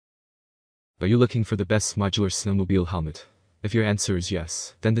Are you looking for the best modular snowmobile helmet? If your answer is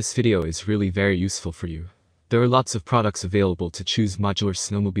yes, then this video is really very useful for you. There are lots of products available to choose modular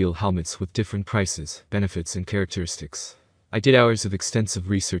snowmobile helmets with different prices, benefits and characteristics. I did hours of extensive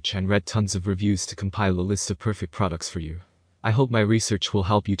research and read tons of reviews to compile a list of perfect products for you. I hope my research will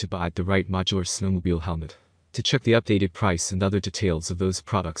help you to buy the right modular snowmobile helmet. To check the updated price and other details of those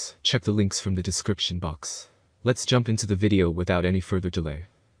products, check the links from the description box. Let's jump into the video without any further delay.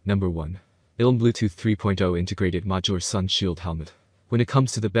 Number 1. ILM Bluetooth 3.0 Integrated Modular Sun Shield Helmet. When it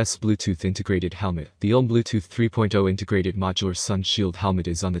comes to the best Bluetooth integrated helmet, the ILM Bluetooth 3.0 Integrated Modular Sun Shield Helmet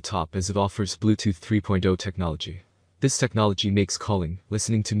is on the top as it offers Bluetooth 3.0 technology. This technology makes calling,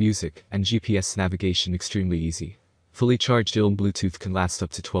 listening to music, and GPS navigation extremely easy. Fully charged ILM Bluetooth can last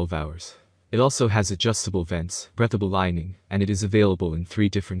up to 12 hours. It also has adjustable vents, breathable lining, and it is available in 3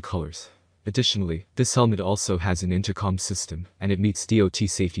 different colors. Additionally, this helmet also has an intercom system, and it meets DOT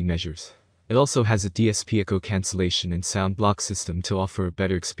safety measures. It also has a DSP echo cancellation and sound block system to offer a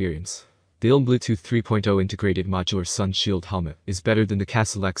better experience. The ILM Bluetooth 3.0 Integrated Modular Sun Shield Helmet is better than the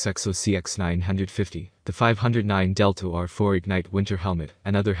Castle-X XOCX 950, the 509 Delta R4 Ignite Winter Helmet,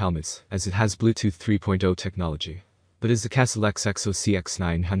 and other helmets, as it has Bluetooth 3.0 technology. But as the Castle-X XOCX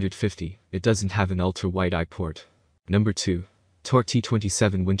 950, it doesn't have an ultra-wide-eye port. Number 2. Torque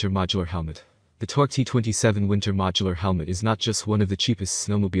T27 Winter Modular Helmet. The Torque T27 Winter Modular Helmet is not just one of the cheapest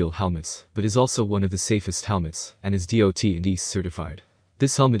snowmobile helmets, but is also one of the safest helmets, and is DOT and EASE certified.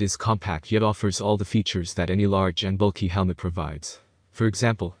 This helmet is compact yet offers all the features that any large and bulky helmet provides. For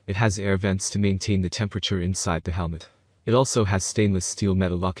example, it has air vents to maintain the temperature inside the helmet. It also has stainless steel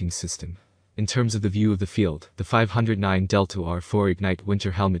metal locking system. In terms of the view of the field, the 509 Delta R4 Ignite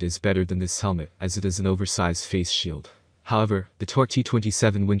Winter Helmet is better than this helmet, as it is an oversized face shield. However, the Torque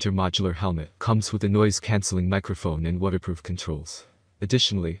T27 Winter Modular Helmet comes with a noise-canceling microphone and waterproof controls.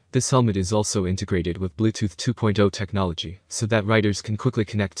 Additionally, this helmet is also integrated with Bluetooth 2.0 technology, so that riders can quickly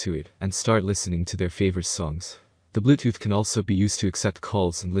connect to it and start listening to their favorite songs. The Bluetooth can also be used to accept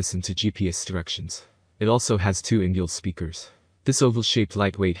calls and listen to GPS directions. It also has 2 in-ear speakers. This oval-shaped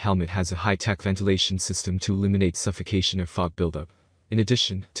lightweight helmet has a high-tech ventilation system to eliminate suffocation or fog buildup. In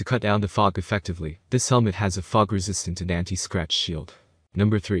addition, to cut down the fog effectively, this helmet has a fog-resistant and anti-scratch shield.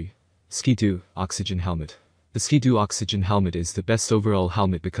 Number 3. Ski-Doo Oxygen Helmet. The Ski-Doo Oxygen Helmet is the best overall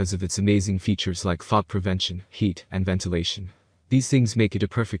helmet because of its amazing features like fog prevention, heat, and ventilation. These things make it a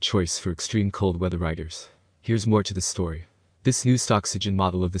perfect choice for extreme cold weather riders. Here's more to the story. This newest oxygen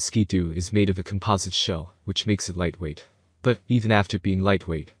model of the Ski-Doo is made of a composite shell, which makes it lightweight. But, even after being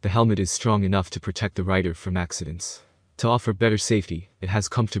lightweight, the helmet is strong enough to protect the rider from accidents. To offer better safety, it has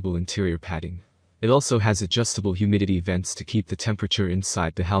comfortable interior padding. It also has adjustable humidity vents to keep the temperature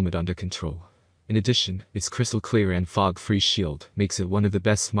inside the helmet under control. In addition, its crystal clear and fog-free shield makes it one of the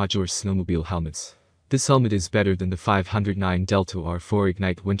best modular snowmobile helmets. This helmet is better than the 509 Delta R4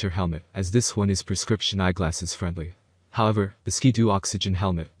 Ignite Winter Helmet, as this one is prescription eyeglasses friendly. However, the Ski-Doo Oxygen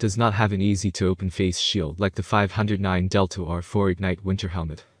Helmet does not have an easy-to-open face shield like the 509 Delta R4 Ignite Winter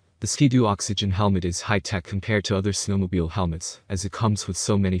Helmet. The Ski-Doo Oxygen Helmet is high-tech compared to other snowmobile helmets, as it comes with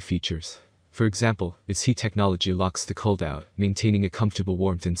so many features. For example, its heat technology locks the cold out, maintaining a comfortable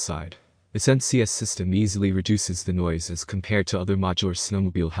warmth inside. Its NCS system easily reduces the noise as compared to other modular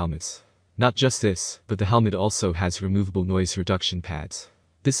snowmobile helmets. Not just this, but the helmet also has removable noise reduction pads.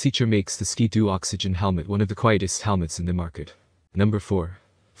 This feature makes the Ski-Doo Oxygen Helmet one of the quietest helmets in the market. Number 4.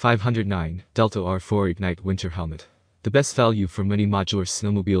 509 Delta R4 Ignite Winter Helmet. The best value for money modular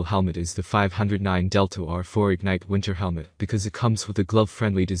snowmobile helmet is the 509 Delta R4 Ignite Winter Helmet because it comes with a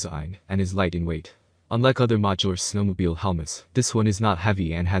glove-friendly design and is light in weight. Unlike other modular snowmobile helmets, this one is not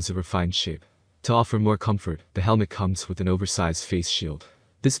heavy and has a refined shape. To offer more comfort, the helmet comes with an oversized face shield.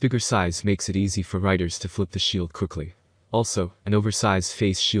 This bigger size makes it easy for riders to flip the shield quickly. Also, an oversized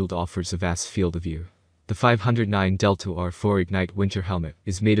face shield offers a vast field of view. The 509 Delta R4 Ignite Winter Helmet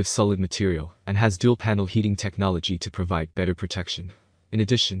is made of solid material and has dual-panel heating technology to provide better protection. In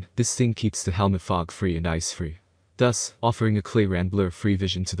addition, this thing keeps the helmet fog-free and ice-free, thus offering a clear and blur-free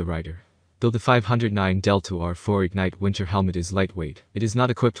vision to the rider. Though the 509 Delta R4 Ignite Winter Helmet is lightweight, it is not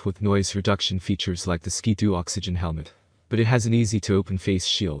equipped with noise reduction features like the Ski-Doo Oxygen Helmet. But it has an easy-to-open face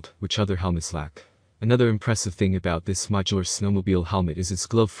shield, which other helmets lack. Another impressive thing about this modular snowmobile helmet is its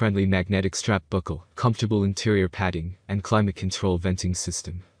glove-friendly magnetic strap buckle, comfortable interior padding, and climate control venting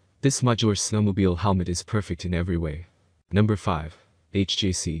system. This modular snowmobile helmet is perfect in every way. Number 5.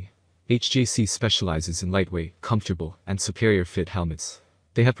 HJC. HJC specializes in lightweight, comfortable, and superior fit helmets.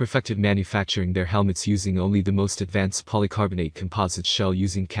 They have perfected manufacturing their helmets using only the most advanced polycarbonate composite shell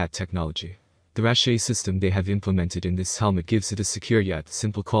using CAT technology. The rachet system they have implemented in this helmet gives it a secure yet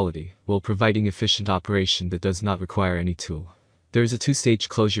simple quality, while providing efficient operation that does not require any tool. There is a two-stage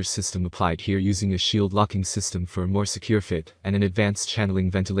closure system applied here using a shield locking system for a more secure fit, and an advanced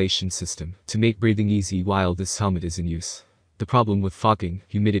channeling ventilation system to make breathing easy while this helmet is in use. The problem with fogging,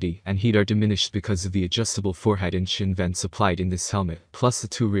 humidity, and heat are diminished because of the adjustable forehead and chin vents applied in this helmet, plus the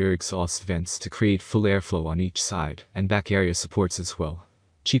two rear exhaust vents to create full airflow on each side, and back area supports as well.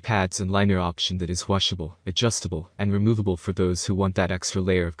 Cheap pads and liner option that is washable, adjustable, and removable for those who want that extra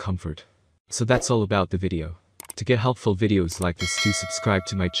layer of comfort. So that's all about the video. To get helpful videos like this, do subscribe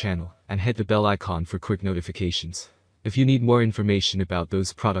to my channel, and hit the bell icon for quick notifications. If you need more information about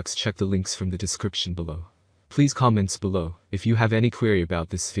those products, check the links from the description below. Please comments below if you have any query about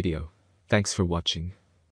this video. Thanks for watching.